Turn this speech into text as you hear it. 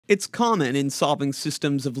It's common in solving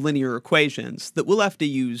systems of linear equations that we'll have to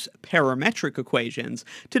use parametric equations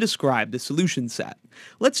to describe the solution set.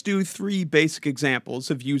 Let's do 3 basic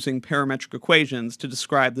examples of using parametric equations to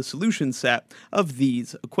describe the solution set of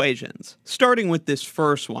these equations. Starting with this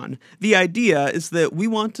first one, the idea is that we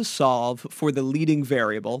want to solve for the leading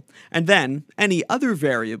variable, and then any other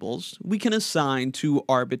variables we can assign to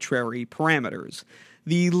arbitrary parameters.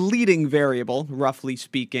 The leading variable, roughly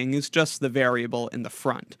speaking, is just the variable in the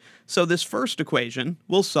front. So this first equation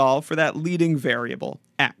will solve for that leading variable,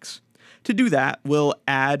 x. To do that, we'll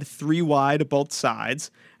add 3y to both sides,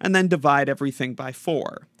 and then divide everything by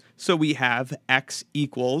 4. So we have x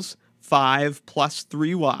equals 5 plus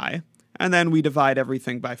 3y, and then we divide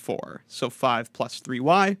everything by 4. So 5 plus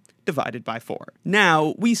 3y divided by 4.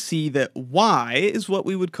 Now we see that y is what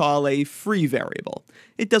we would call a free variable.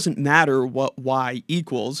 It doesn't matter what y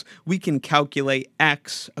equals, we can calculate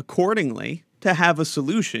x accordingly to have a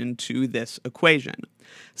solution to this equation.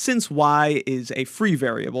 Since y is a free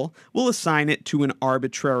variable, we'll assign it to an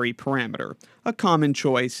arbitrary parameter. A common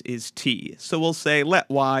choice is t, so we'll say let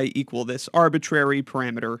y equal this arbitrary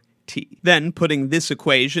parameter t. Then, putting this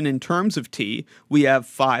equation in terms of t, we have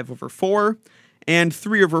 5 over 4, and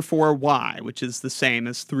 3 over 4y, which is the same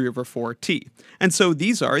as 3 over 4t. And so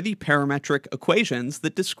these are the parametric equations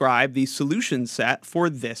that describe the solution set for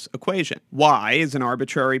this equation. Y is an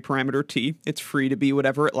arbitrary parameter t, it's free to be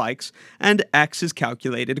whatever it likes, and x is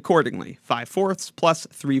calculated accordingly, 5/4 plus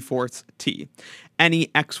 3/4 t. Any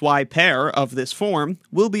xy pair of this form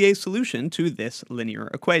will be a solution to this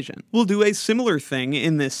linear equation. We'll do a similar thing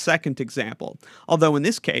in this second example, although in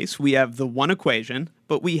this case we have the one equation,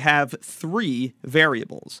 but we have 3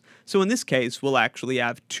 variables. So in this case, we'll actually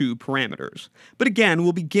have 2 parameters. But again,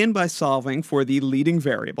 we'll begin by solving for the leading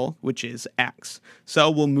variable, which is x.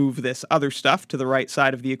 So we'll move this other stuff to the right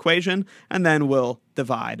side of the equation, and then we'll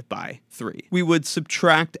divide by 3. We would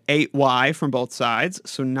subtract 8y from both sides,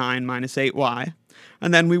 so 9 minus 8y.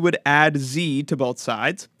 And then we would add z to both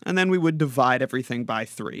sides, and then we would divide everything by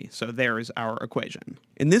 3. So there is our equation.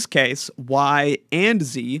 In this case, y and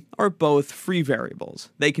z are both free variables.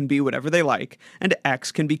 They can be whatever they like, and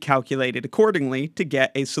x can be calculated accordingly to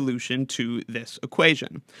get a solution to this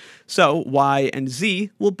equation. So y and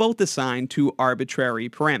z will both assign to arbitrary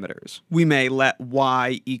parameters. We may let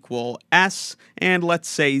y equal s, and let's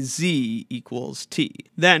say z equals t.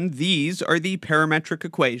 Then these are the parametric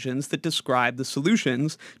equations that describe the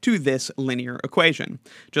solutions to this linear equation.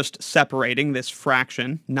 Just separating this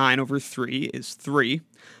fraction, 9 over 3 is 3,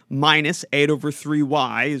 minus 8 over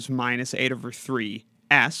 3y is minus 8 over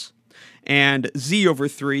 3s, and z over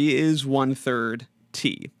 3 is 1/3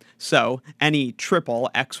 t. So any triple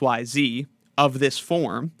xyz of this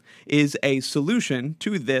form is a solution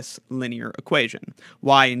to this linear equation.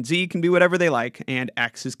 Y and z can be whatever they like, and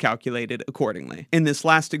x is calculated accordingly. In this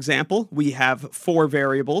last example, we have 4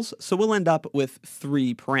 variables, so we'll end up with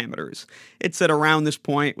 3 parameters. It's at around this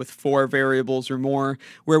point with 4 variables or more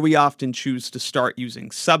where we often choose to start using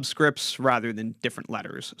subscripts rather than different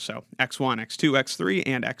letters. So x1, x2, x3,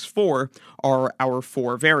 and x4 are our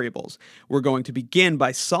 4 variables. We're going to begin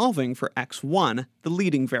by solving for x1, the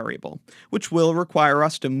leading variable, which will require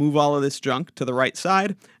us to move all of this junk to the right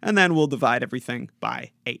side, and then we'll divide everything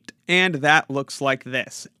by 8. And that looks like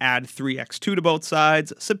this. Add 3x2 to both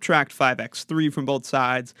sides, subtract 5x3 from both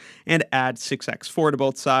sides, and add 6x4 to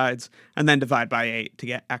both sides, and then divide by 8 to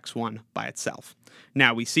get x1 by itself.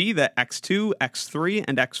 Now we see that x2, x3,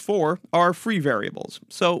 and x4 are free variables,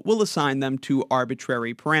 so we'll assign them to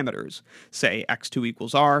arbitrary parameters. Say x2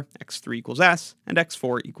 equals r, x3 equals s, and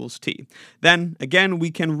x4 equals t. Then, again,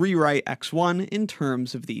 we can rewrite x1 in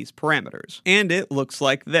terms of these parameters. And it looks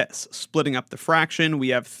like this. Splitting up the fraction, we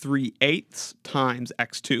have 3/8 times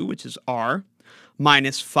x2, which is r,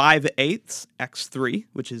 minus 5/8 x3,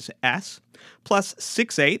 which is s, plus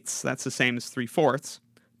 6/8, that's the same as 3/4,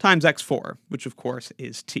 times x4, which of course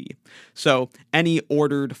is t. So any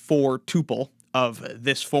ordered 4 tuple of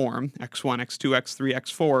this form, x1, x2, x3,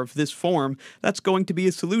 x4 of this form, that's going to be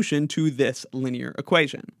a solution to this linear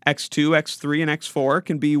equation. x2, x3, and x4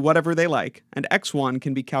 can be whatever they like, and x1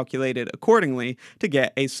 can be calculated accordingly to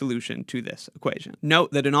get a solution to this equation.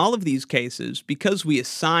 Note that in all of these cases, because we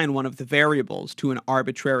assign one of the variables to an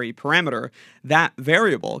arbitrary parameter, that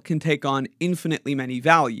variable can take on infinitely many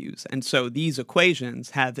values, and so these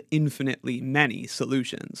equations have infinitely many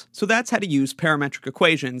solutions. So that's how to use parametric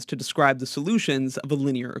equations to describe the solution of a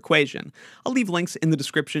linear equation. I'll leave links in the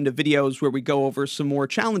description to videos where we go over some more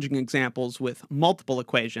challenging examples with multiple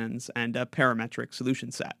equations and a parametric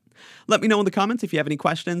solution set. Let me know in the comments if you have any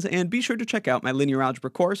questions, and be sure to check out my linear algebra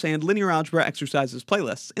course and linear algebra exercises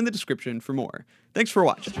playlists in the description for more. Thanks for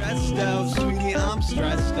watching. Stressed out, sweetie, I'm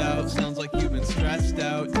stressed out. Sounds like you've been stressed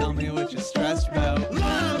out. Tell me what you're stressed about.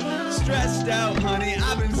 Stressed out, honey,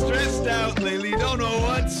 I've been stressed out lately. Don't know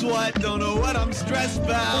what's what, don't know what I'm stressed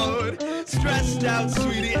about. Stressed out,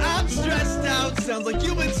 sweetie, I'm stressed out. Sounds like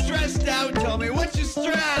you've been stressed out. Tell me what you're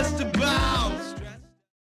stressed about.